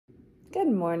Good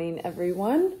morning,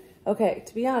 everyone. Okay,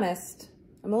 to be honest,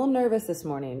 I'm a little nervous this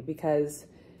morning because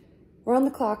we're on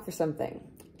the clock for something.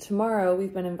 Tomorrow,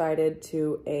 we've been invited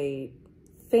to a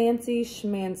fancy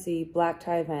schmancy black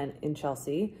tie event in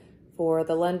Chelsea for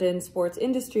the London Sports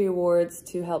Industry Awards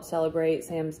to help celebrate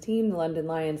Sam's team, the London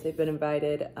Lions. They've been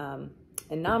invited and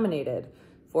nominated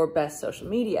for Best Social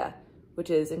Media, which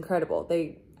is incredible.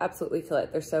 They absolutely kill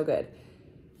it. They're so good.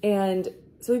 And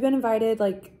so we've been invited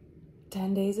like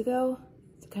 10 days ago.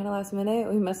 It's kind of last minute.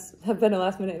 We must have been a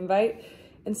last minute invite.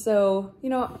 And so, you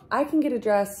know, I can get a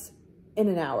dress in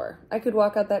an hour. I could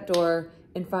walk out that door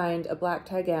and find a black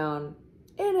tie gown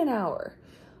in an hour.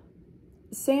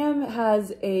 Sam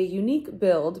has a unique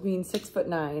build, being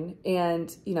 6'9",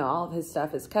 and you know, all of his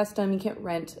stuff is custom. You can't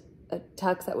rent a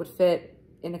tux that would fit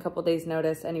in a couple days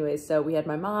notice anyways. So we had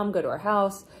my mom go to our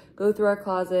house, go through our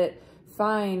closet,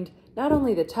 find not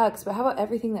only the tux, but how about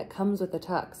everything that comes with the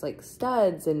tux, like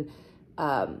studs and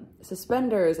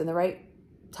suspenders and the right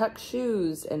tux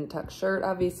shoes and tux shirt,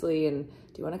 obviously. And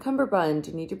do you want a cummerbund?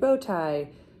 Do you need your bow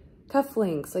tie?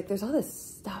 Cufflinks? Like there's all this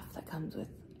stuff that comes with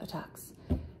a tux.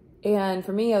 And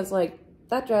for me, I was like,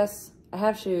 that dress, I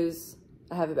have shoes,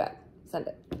 I have a bag, send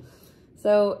it.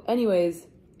 So anyways,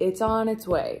 it's on its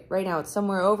way. Right now, it's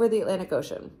somewhere over the Atlantic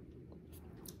Ocean.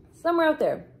 Somewhere out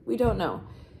there, we don't know.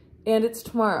 And it's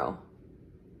tomorrow.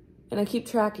 And I keep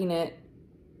tracking it.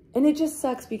 And it just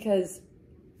sucks because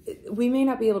we may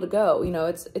not be able to go. You know,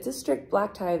 it's a strict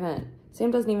black tie event.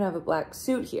 Sam doesn't even have a black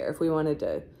suit here if we wanted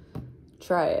to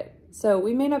try it. So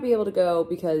we may not be able to go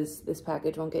because this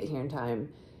package won't get here in time.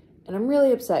 And I'm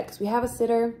really upset because we have a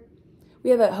sitter.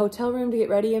 We have a hotel room to get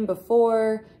ready in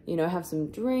before, you know, have some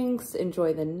drinks,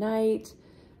 enjoy the night.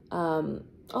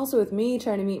 Also with me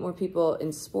trying to meet more people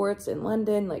in sports in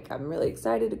London, like I'm really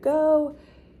excited to go.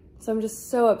 So I'm just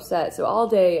so upset. So all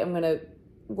day I'm gonna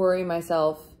worry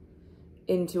myself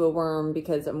into a worm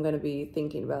because I'm gonna be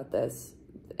thinking about this.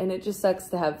 And it just sucks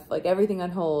to have like everything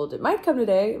on hold. It might come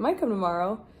today, it might come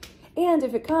tomorrow. And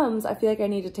if it comes, I feel like I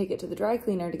need to take it to the dry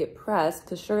cleaner to get pressed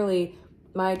because surely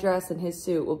my dress and his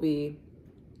suit will be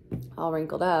all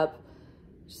wrinkled up.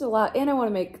 Just a lot. And I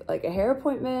wanna make like a hair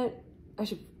appointment. I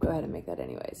should go ahead and make that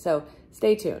anyway. So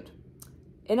stay tuned.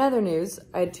 In other news,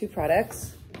 I had two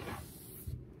products.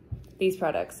 These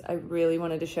products I really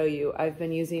wanted to show you. I've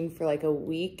been using for like a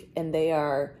week and they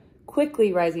are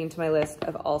quickly rising to my list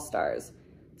of all stars.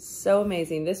 So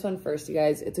amazing. This one first, you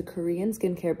guys. It's a Korean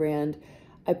skincare brand.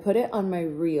 I put it on my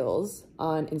reels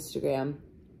on Instagram.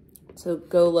 So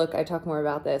go look, I talk more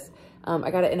about this. I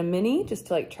got it in a mini just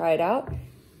to like try it out.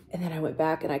 And then I went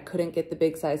back and I couldn't get the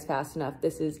big size fast enough.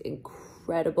 This is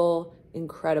incredible,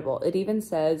 incredible. It even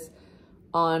says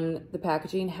on the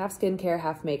packaging, half skincare,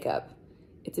 half makeup.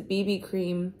 It's a BB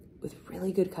cream with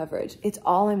really good coverage. It's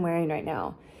all I'm wearing right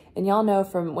now. And y'all know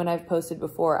from when I've posted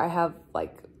before, I have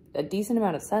like a decent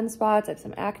amount of sunspots. I have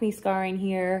some acne scarring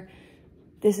here.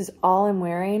 This is all I'm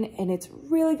wearing and it's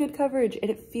really good coverage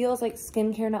and it feels like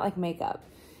skincare, not like makeup,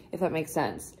 if that makes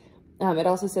sense. It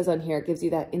also says on here, it gives you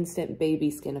that instant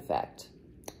baby skin effect.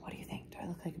 What do you think? Do I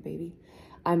look like a baby?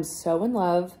 I'm so in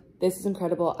love. This is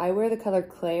incredible. I wear the color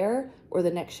Claire, or the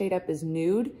next shade up is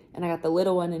Nude, and I got the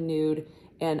little one in Nude.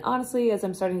 And honestly, as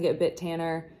I'm starting to get a bit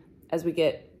tanner, as we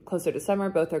get closer to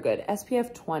summer, both are good.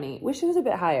 SPF 20, wish it was a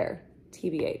bit higher,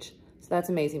 TBH. So that's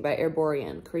amazing, by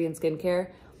Airborean, Korean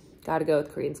skincare. Gotta go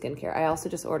with Korean skincare. I also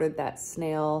just ordered that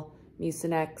Snail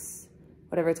Mucinex,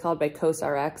 whatever it's called, by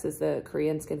COSRX, is the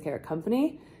Korean skincare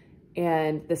company.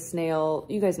 And the Snail,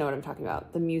 you guys know what I'm talking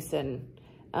about, the Mucin,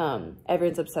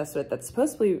 everyone's obsessed with. That's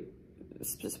supposed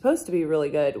to be really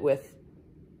good with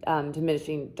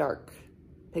diminishing dark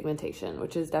pigmentation,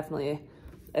 which is definitely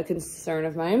a concern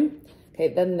of mine.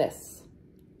 Okay, then this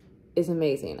is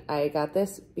amazing. I got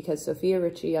this because Sophia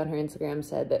Richie on her Instagram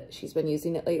said that she's been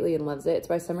using it lately and loves it. It's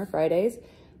by Summer Fridays.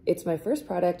 It's my first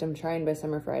product I'm trying by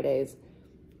Summer Fridays.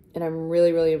 And I'm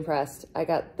really, really impressed. I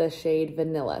got the shade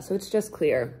Vanilla, so it's just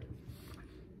clear.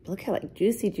 Look how like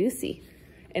juicy.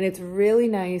 And it's really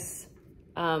nice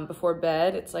before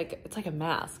bed. It's like a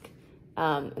mask.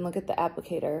 And look at the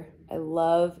applicator. I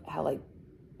love how like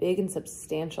big and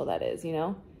substantial that is, you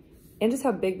know? And just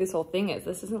how big this whole thing is.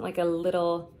 This isn't like a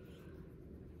little,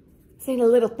 this ain't a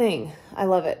little thing. I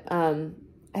love it.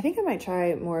 I think I might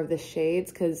try more of the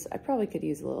shades because I probably could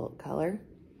use a little color.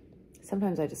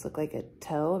 Sometimes I just look like a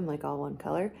toe. I'm like all one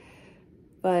color,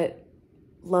 but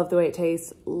love the way it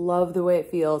tastes. Love the way it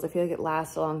feels. I feel like it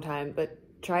lasts a long time, but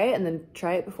try it and then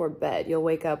try it before bed. You'll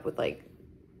wake up with like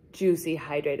juicy,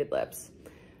 hydrated lips.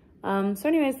 So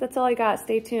anyways, that's all I got.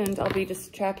 Stay tuned. I'll be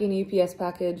just tracking a UPS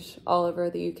package all over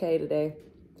the UK today.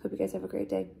 Hope you guys have a great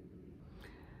day.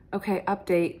 Okay,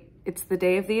 update. It's the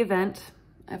day of the event.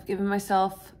 I've given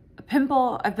myself a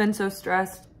pimple. I've been so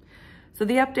stressed. So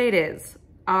the update is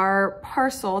our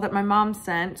parcel that my mom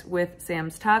sent with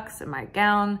Sam's tux and my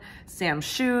gown, Sam's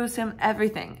shoes, Sam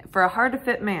everything for a hard to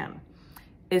fit man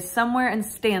is somewhere in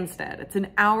Stansted. It's an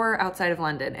hour outside of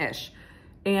London-ish,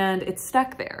 and it's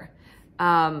stuck there.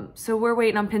 So we're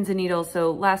waiting on pins and needles.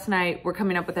 So last night we're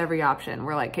coming up with every option.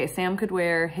 We're like, okay, Sam could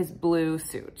wear his blue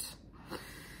suit.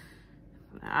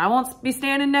 I won't be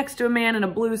standing next to a man in a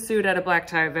blue suit at a black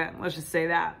tie event. Let's just say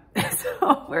that.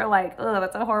 So we're like, oh,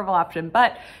 that's a horrible option,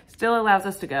 but still allows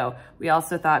us to go. We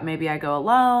also thought maybe I go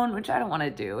alone, which I don't want to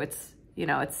do. It's, you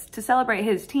know, it's to celebrate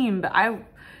his team, but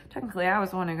technically I was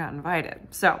the one who got invited.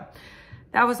 So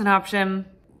that was an option.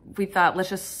 We thought, let's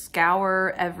just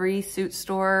scour every suit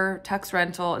store, tux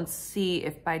rental, and see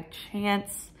if by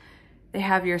chance they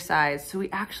have your size. So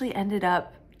we actually ended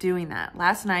up doing that.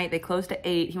 Last night, they closed at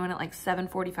 8. He went at like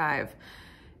 7:45.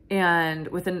 And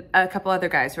with a couple other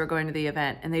guys who are going to the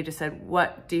event, and they just said,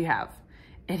 what do you have?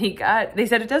 And they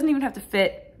said it doesn't even have to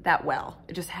fit that well.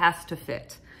 It just has to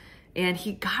fit. And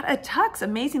he got a tux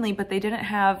amazingly, but they didn't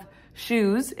have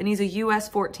shoes, and he's a US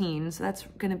 14, so that's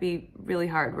gonna be really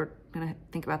hard. We're gonna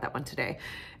think about that one today.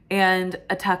 And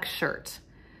a tux shirt.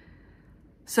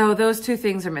 So those two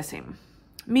things are missing.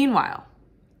 Meanwhile,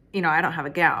 you know, I don't have a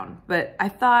gown, but I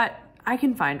thought I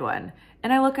can find one.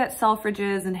 And I look at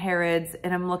Selfridges and Harrods,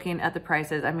 and I'm looking at the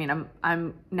prices. I mean,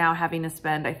 I'm now having to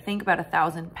spend, I think, about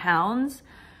 £1,000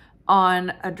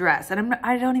 on a dress. And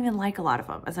I don't even like a lot of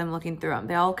them as I'm looking through them.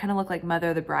 They all kind of look like Mother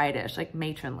of the Bride-ish, like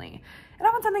matronly. And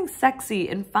I want something sexy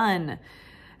and fun.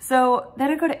 So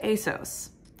then I go to ASOS,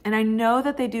 and I know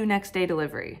that they do next day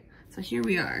delivery. So here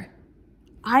we are.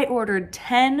 I ordered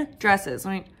 10 dresses,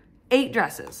 8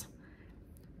 dresses.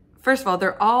 First of all,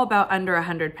 they're all about under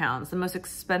 100 pounds. The most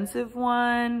expensive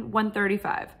one,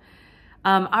 135.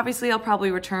 Obviously, I'll probably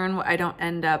return what I don't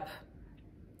end up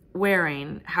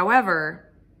wearing. However,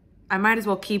 I might as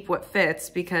well keep what fits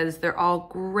because they're all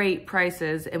great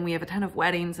prices and we have a ton of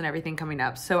weddings and everything coming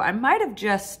up. So I might have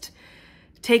just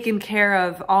taken care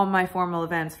of all my formal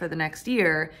events for the next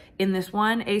year in this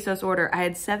one ASOS order. I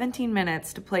had 17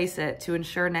 minutes to place it to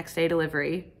ensure next day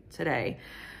delivery today.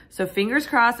 So fingers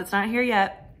crossed, it's not here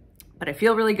yet. But I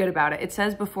feel really good about it. It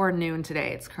says before noon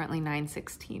today. It's currently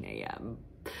 9:16 a.m.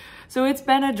 So it's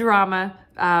been a drama.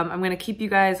 I'm gonna keep you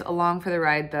guys along for the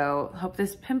ride though. Hope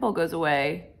this pimple goes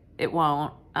away. It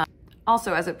won't.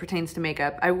 Also, as it pertains to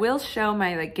makeup, I will show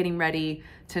my getting ready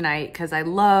tonight because I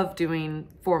love doing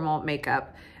formal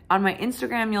makeup. On my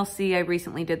Instagram, you'll see I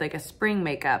recently did a spring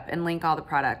makeup and link all the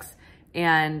products.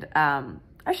 And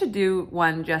I should do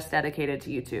one just dedicated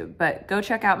to YouTube, but go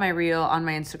check out my reel on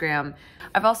my Instagram.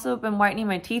 I've also been whitening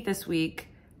my teeth this week,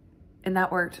 and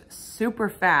that worked super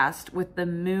fast with the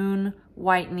Moon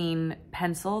Whitening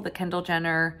Pencil, the Kendall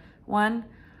Jenner one.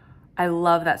 I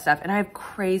love that stuff, and I have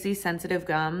crazy sensitive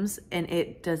gums, and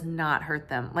it does not hurt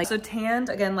them. So tanned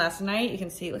again last night. You can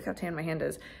see, look how tan my hand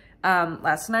is.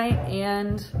 Last night,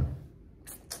 and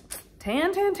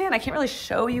tan. I can't really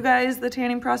show you guys the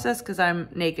tanning process because I'm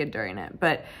naked during it,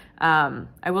 but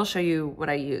I will show you what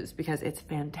I use because it's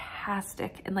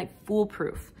fantastic and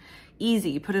foolproof.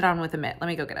 Easy, put it on with a mitt. Let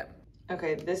me go get it.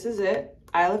 Okay, this is it.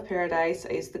 Isle of Paradise.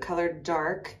 I used the color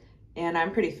dark and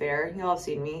I'm pretty fair. Y'all have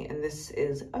seen me and this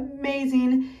is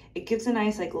amazing. It gives a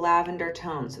nice lavender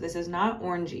tone. So this is not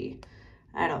orangey,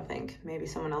 I don't think. Maybe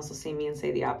someone else will see me and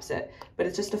say the opposite, but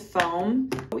it's just a foam,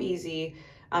 so easy.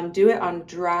 Do it on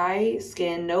dry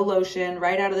skin, no lotion,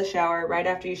 right out of the shower, right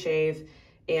after you shave,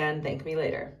 and thank me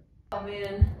later. Oh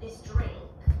man, this drink.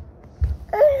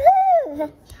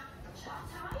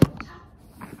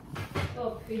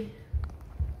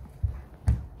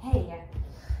 Hey.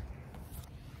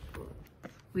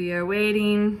 We are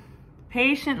waiting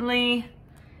patiently,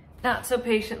 not so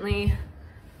patiently,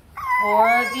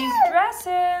 for these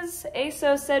dresses.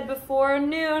 ASOS said before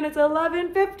noon, it's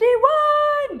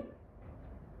 11:51.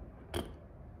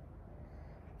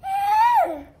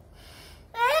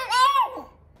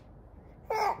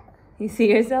 You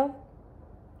see yourself?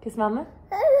 Kiss mama?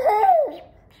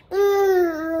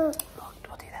 We'll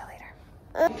do that later.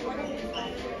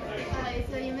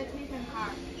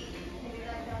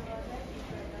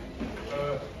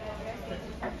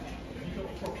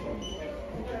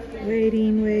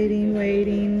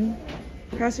 Waiting.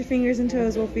 Cross your fingers and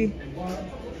toes, Wolfie.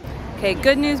 Okay,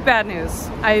 good news, bad news.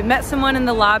 I met someone in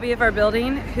the lobby of our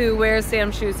building who wears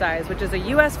Sam's shoe size, which is a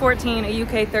US 14, a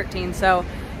UK 13. So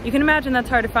you can imagine that's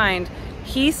hard to find.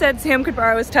 He said Sam could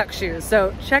borrow his tux shoes,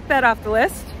 so check that off the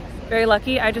list. Very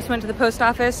lucky. I just went to the post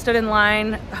office, stood in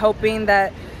line, hoping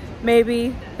that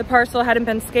maybe the parcel hadn't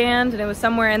been scanned and it was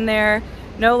somewhere in there.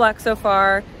 No luck so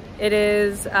far. It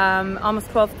is almost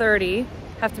 12:30.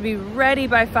 Have to be ready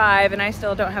by 5 and I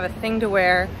still don't have a thing to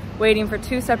wear, waiting for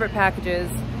 2 separate packages.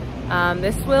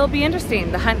 This will be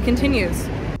interesting. The hunt continues.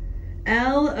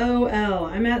 LOL,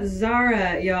 I'm at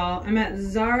Zara, y'all. I'm at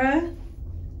Zara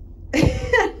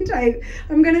and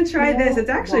I'm gonna try this. It's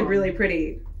actually really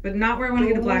pretty, but not where I wanna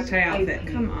get a black tie outfit.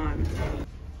 Come on.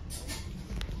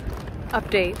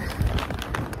 Update.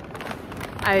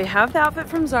 I have the outfit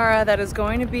from Zara that is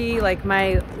going to be like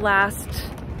my last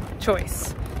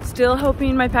choice. Still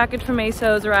hoping my package from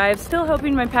ASOS arrives, still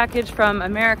hoping my package from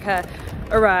America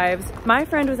arrives. My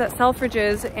friend was at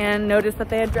Selfridges and noticed that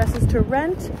they had dresses to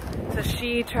rent, so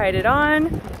she tried it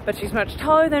on, but she's much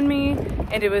taller than me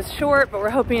and it was short, but we're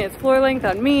hoping it's floor length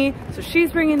on me, so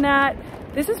she's bringing that.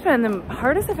 This has been the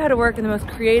hardest I've had to work and the most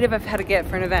creative I've had to get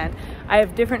for an event. I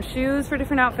have different shoes for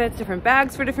different outfits, different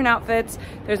bags for different outfits.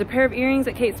 There's a pair of earrings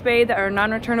at Kate Spade that are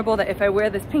non-returnable that if I wear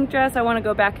this pink dress, I want to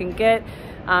go back and get.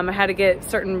 I had to get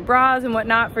certain bras and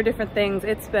whatnot for different things.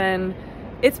 It's been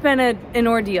an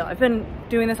ordeal. I've been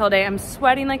doing this all day. I'm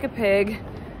sweating like a pig.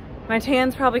 My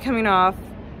tan's probably coming off.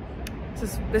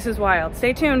 This is wild.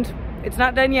 Stay tuned. It's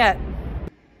not done yet.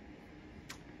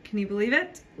 Can you believe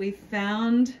it? We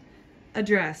found a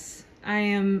dress. I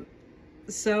am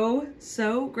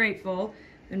so grateful.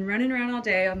 Been running around all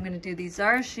day. I'm gonna do these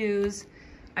Zara shoes.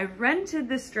 I rented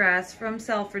this dress from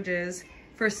Selfridges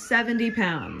for 70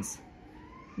 pounds.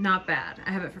 Not bad.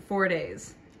 I have it for 4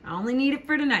 days. I only need it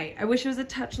for tonight. I wish it was a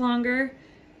touch longer,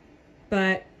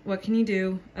 but what can you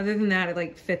do? Other than that, it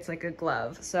like fits like a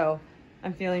glove. So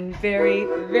I'm feeling very,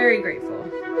 very grateful.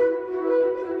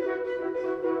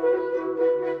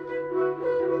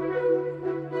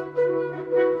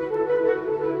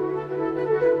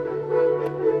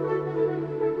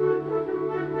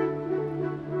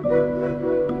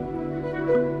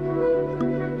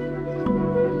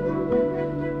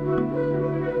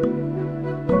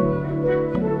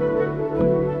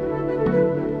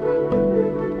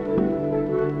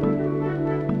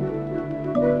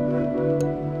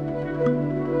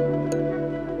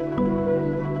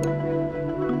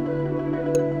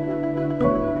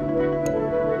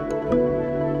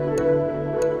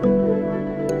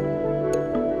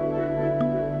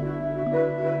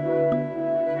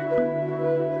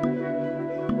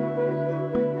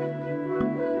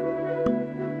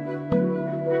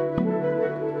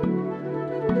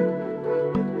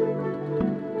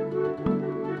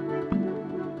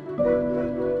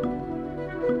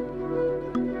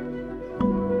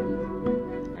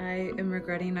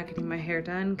 Regretting not getting my hair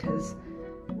done because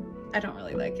I don't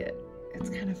really like it. It's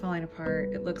kind of falling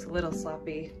apart. It looks a little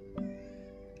sloppy.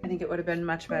 I think it would have been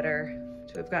much better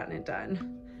to have gotten it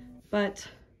done. But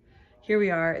here we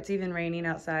are. It's even raining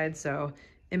outside, so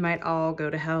it might all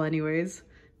go to hell anyways.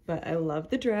 But I love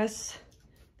the dress.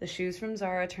 The shoes from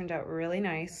Zara turned out really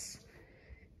nice.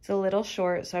 It's a little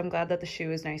short, so I'm glad that the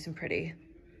shoe is nice and pretty.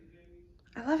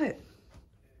 I love it.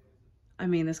 I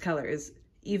mean, this color is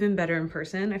even better in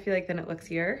person, I feel like, than it looks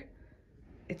here.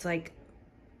 It's like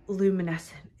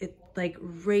luminescent. It like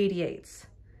radiates.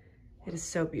 It is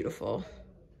so beautiful.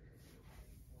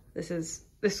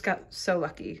 This got so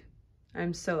lucky.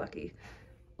 I'm so lucky.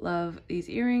 Love these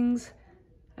earrings.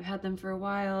 I've had them for a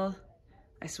while.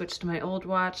 I switched to my old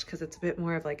watch because it's a bit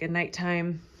more of like a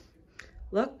nighttime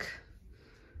look.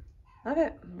 Love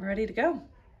it. I'm ready to go.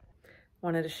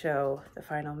 Wanted to show the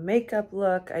final makeup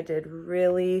look. I did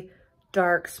really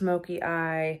dark smoky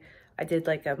eye. I did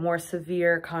like a more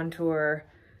severe contour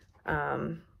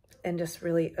and just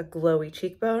really a glowy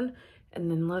cheekbone. And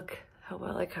then look how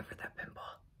well I covered that pimple.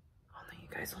 Only you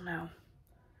guys will know.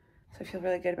 So I feel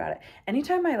really good about it.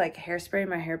 Anytime I like hairspray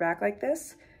my hair back like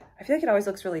this, I feel like it always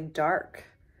looks really dark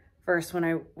versus when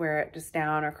I wear it just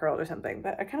down or curled or something,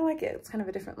 but I kind of like it. It's kind of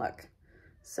a different look.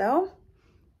 So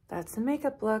that's the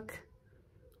makeup look.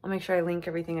 I'll make sure I link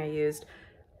everything I used.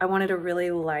 I wanted a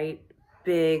really light,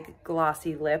 big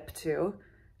glossy lip too,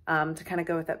 to kind of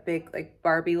go with that big like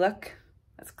Barbie look.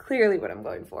 That's clearly what I'm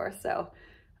going for. So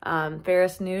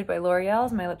Ferris Nude by L'Oreal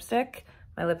is my lipstick.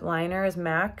 My lip liner is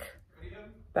MAC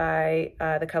by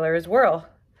the color is Whirl.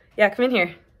 Yeah, come in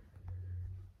here.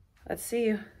 Let's see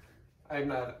you. I'm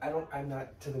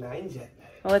not to the nines yet.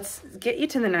 Well, let's get you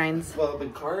to the nines. Well, the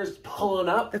car's pulling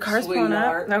up. The car's pulling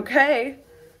up. Okay.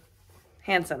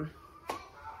 Handsome.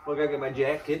 Well, I gotta get my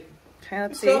jacket. Okay,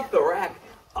 let's It's see. off the rack.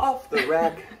 Off the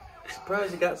rack.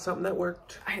 Surprised you got something that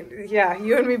worked. Yeah,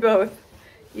 you and me both.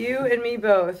 You and me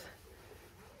both.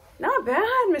 Not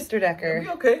bad, Mr. Dekker.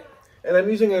 Okay. And I'm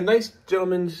using a nice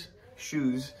gentleman's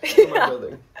shoes for my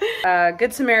building.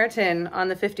 Good Samaritan on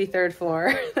the 53rd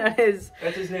floor. That's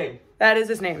his name. That is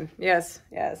his name. Yes,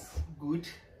 yes. Good.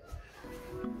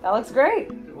 That looks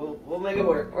great. We'll make it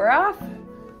work. We're off.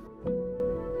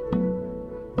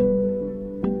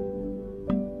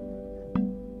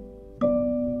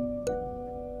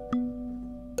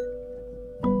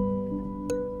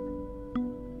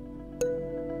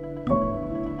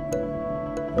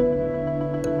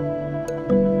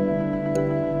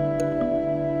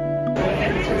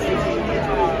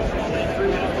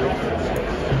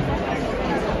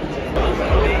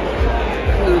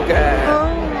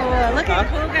 Oh, look at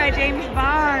cool guy James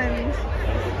Bond.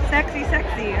 Sexy,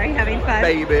 sexy. Are you having fun?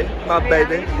 Baby, my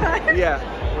baby. Fun? Yeah,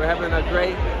 we're having a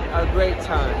great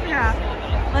time. Yeah.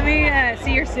 Let me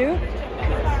see your suit.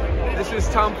 This is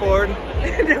Tom Ford. No,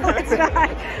 it's not.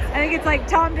 I think it's like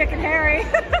Tom, Dick, and Harry.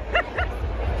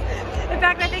 In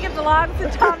fact, I think it belongs to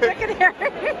Tom, Dick, and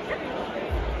Harry.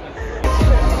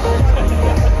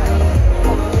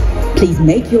 Please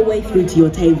make your way through to your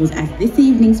tables as this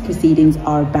evening's proceedings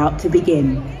are about to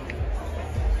begin.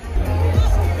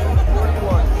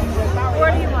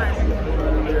 41.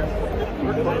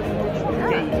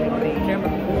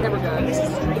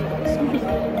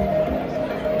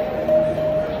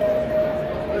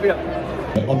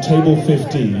 On table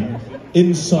 15,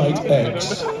 Insight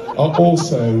X are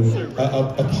also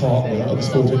a partner of the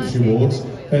Sport Industry Awards.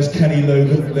 There's Kenny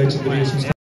Logan, legend of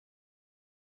the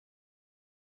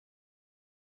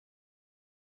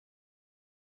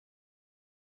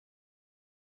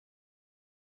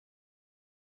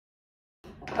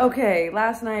Okay,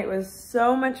 last night was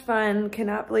so much fun.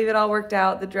 Cannot believe it all worked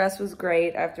out. The dress was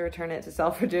great. I have to return it to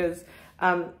Selfridges.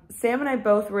 Sam and I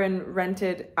both were in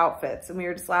rented outfits and we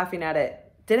were just laughing at it.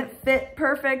 Didn't fit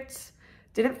perfect.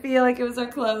 Didn't feel like it was our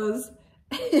clothes.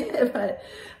 But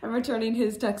I'm returning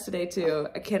his tux today too.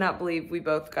 I cannot believe we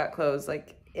both got clothes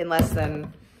like in less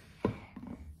than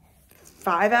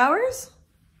 5 hours.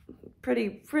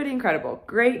 Pretty incredible.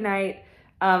 Great night.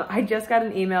 I just got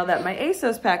an email that my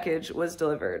ASOS package was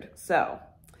delivered. So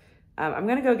I'm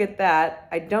gonna go get that.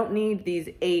 I don't need these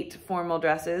 8 formal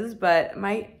dresses, but I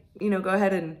might, go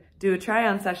ahead and do a try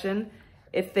on session.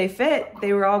 If they fit,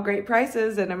 they were all great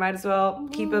prices and I might as well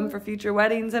keep them for future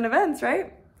weddings and events,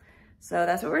 right? So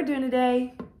that's what we're doing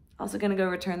today. Also gonna go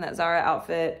return that Zara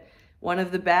outfit, one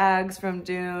of the bags from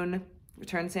Dune,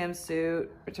 return Sam's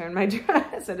suit, return my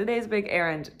dress. So today's a big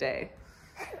errand day.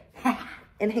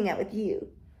 And hang out with you.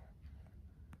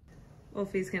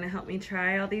 Wolfie's gonna help me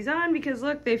try all these on because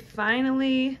look, they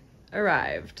finally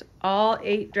arrived. All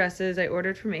 8 dresses I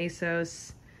ordered from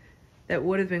ASOS that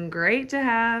would have been great to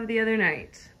have the other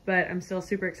night, but I'm still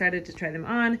super excited to try them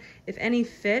on. If any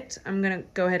fit, I'm gonna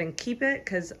go ahead and keep it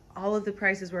because all of the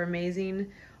prices were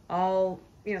amazing. All,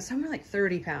 some were like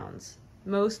 30 pounds.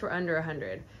 Most were under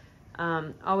 100.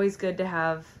 Always good to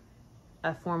have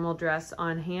a formal dress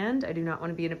on hand. I do not want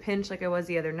to be in a pinch like I was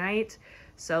the other night.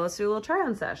 So let's do a little try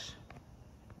on sesh.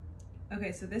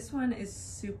 Okay, so this one is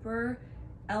super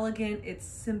elegant. It's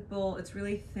simple, it's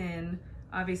really thin.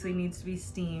 Obviously needs to be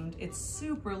steamed. It's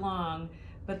super long,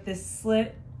 but this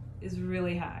slit is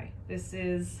really high. This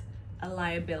is a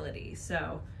liability.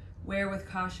 So wear with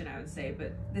caution, I would say,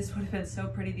 but this would have been so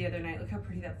pretty the other night. Look how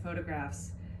pretty that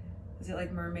photographs. Is it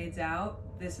like mermaids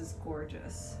out? This is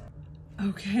gorgeous.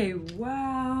 Okay,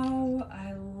 wow,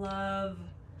 I love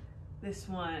this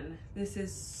one. This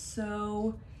is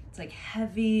so, it's like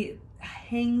heavy,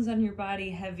 hangs on your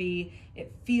body heavy.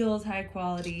 It feels high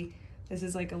quality. This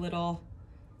is like a little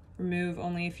remove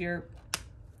only if you're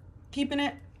keeping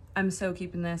it. I'm so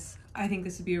keeping this. I think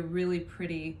this would be a really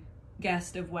pretty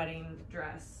guest of wedding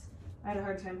dress. I had a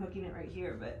hard time hooking it right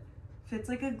here, but fits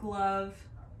like a glove.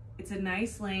 It's a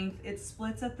nice length. It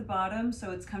splits at the bottom, so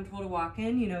it's comfortable to walk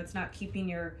in. It's not keeping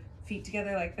your feet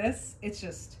together like this. It's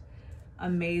just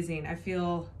amazing. I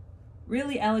feel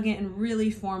really elegant and really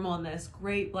formal in this.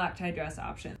 Great black tie dress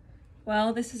option.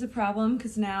 Well, this is a problem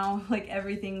because now like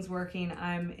everything's working.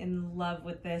 I'm in love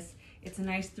with this. It's a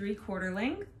nice 3/4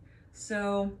 length.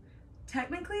 So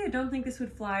technically I don't think this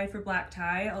would fly for black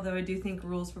tie, although I do think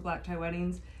rules for black tie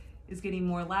weddings is getting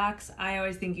more lax. I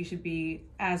always think you should be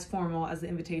as formal as the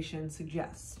invitation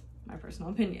suggests, my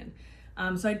personal opinion.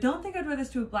 So I don't think I'd wear this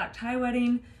to a black tie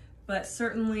wedding, but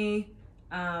certainly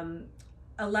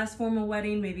a less formal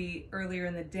wedding, maybe earlier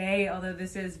in the day, although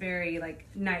this is very like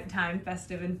nighttime,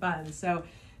 festive and fun. So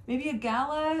maybe a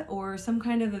gala or some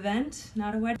kind of event,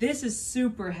 not a wedding. This is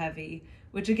super heavy,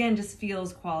 which again, just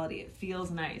feels quality. It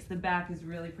feels nice. The back is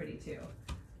really pretty too.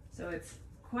 So it's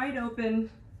quite open.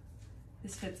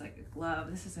 This fits like a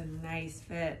glove. This is a nice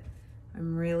fit.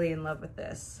 I'm really in love with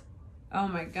this. Oh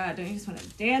my God, don't you just want to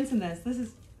dance in this? This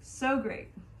is so great.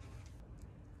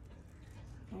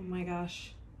 Oh my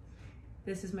gosh.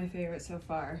 This is my favorite so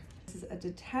far. This is a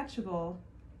detachable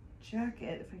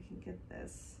jacket, if I can get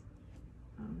this.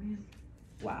 Oh man.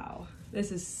 Wow,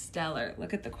 this is stellar.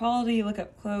 Look at the quality, look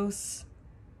up close.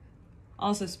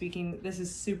 Also speaking, this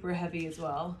is super heavy as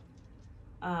well.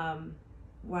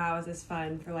 Wow, is this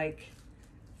fun for like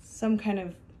some kind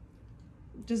of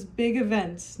just big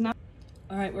event.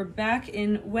 All right, we're back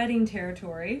in wedding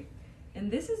territory. And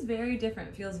this is very different.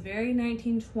 It feels very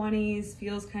 1920s,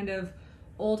 feels kind of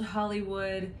old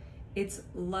Hollywood. It's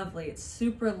lovely, it's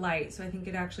super light. So I think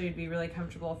it actually would be really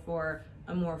comfortable for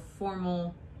a more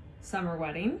formal summer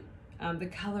wedding. The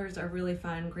colors are really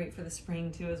fun, great for the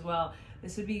spring too as well.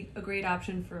 This would be a great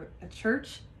option for a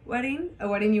church wedding, a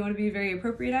wedding you want to be very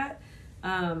appropriate at.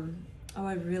 Oh,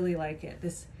 I really like it.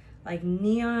 This like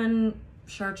neon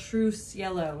chartreuse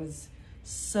yellow is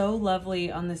so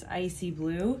lovely on this icy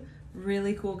blue.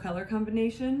 Really cool color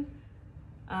combination.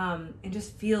 It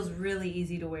just feels really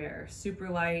easy to wear, super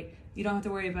light. You don't have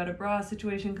to worry about a bra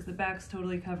situation because the back's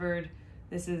totally covered.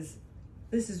 This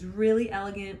is really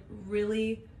elegant,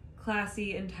 really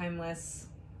classy and timeless.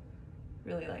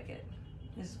 Really like it.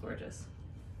 This is gorgeous.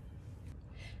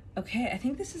 Okay, I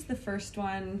think this is the first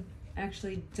one I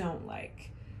actually don't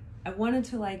like. I wanted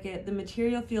to like it. The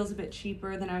material feels a bit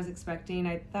cheaper than I was expecting.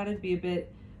 I thought it'd be a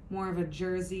bit more of a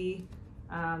jersey.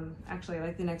 Actually, I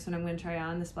like the next one I'm going to try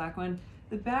on, this black one.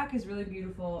 The back is really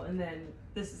beautiful, and then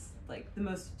this is like the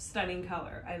most stunning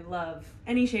color. I love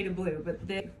any shade of blue, but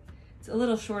it's a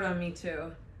little short on me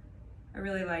too. I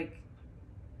really like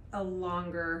a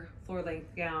longer floor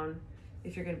length gown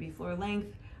if you're going to be floor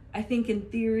length. I think in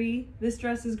theory this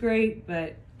dress is great,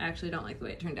 but I actually don't like the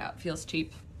way it turned out. It feels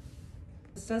cheap.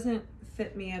 This doesn't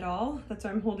fit me at all. That's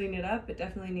why I'm holding it up. It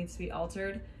definitely needs to be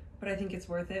altered, but I think it's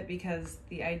worth it because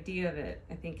the idea of it,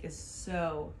 I think, is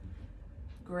so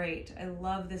great. I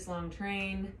love this long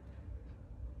train.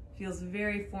 Feels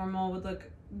very formal, would look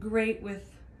great with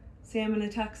Sam in a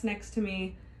tux next to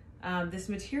me. This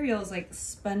material is like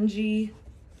spongy,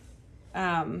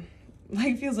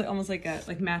 like feels like almost like a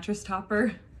mattress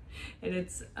topper, and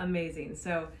it's amazing.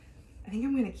 So I think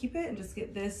I'm gonna keep it and just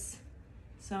get this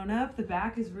sewn up. The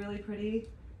back is really pretty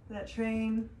for that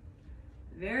train.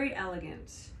 Very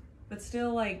elegant, but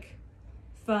still like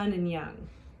fun and young.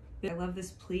 I love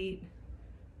this pleat,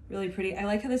 really pretty. I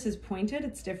like how this is pointed,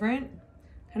 it's different,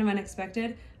 kind of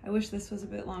unexpected. I wish this was a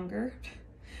bit longer,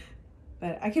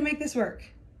 but I can make this work.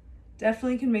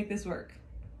 Definitely can make this work.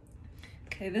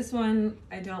 Okay, this one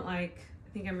I don't like. I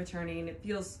think I'm returning. It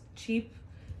feels cheap.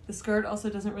 The skirt also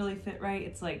doesn't really fit right.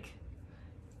 It's like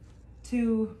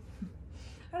too,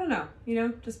 I don't know, you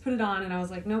know, just put it on and I was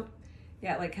like, nope.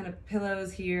 Yeah, like kind of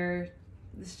pillows here.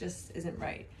 This just isn't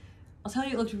right. I'll tell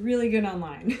you, it looked really good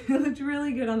online. It looked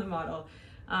really good on the model.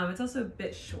 It's also a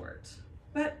bit short,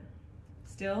 but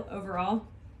still overall,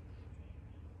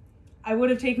 I would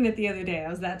have taken it the other day. I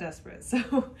was that desperate,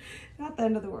 so not the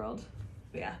end of the world.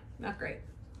 But yeah, not great.